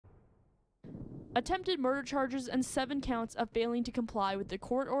Attempted murder charges and 7 counts of failing to comply with the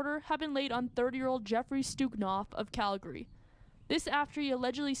court order have been laid on 30-year-old Geoffrey Stoochnoff of Calgary. This after he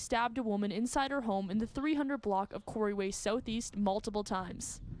allegedly stabbed a woman inside her home in the 300 block of Quarry Way Southeast multiple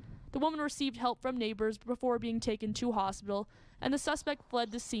times. The woman received help from neighbors before being taken to hospital, and the suspect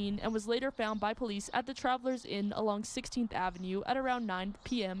fled the scene and was later found by police at the Travelers Inn along 16th Avenue at around 9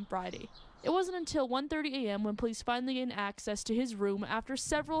 p.m. Friday. It wasn't until 1:30 a.m. when police finally gained access to his room after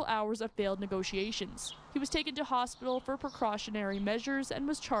several hours of failed negotiations. He was taken to hospital for precautionary measures and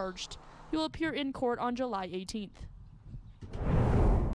was charged. He will appear in court on July 18th.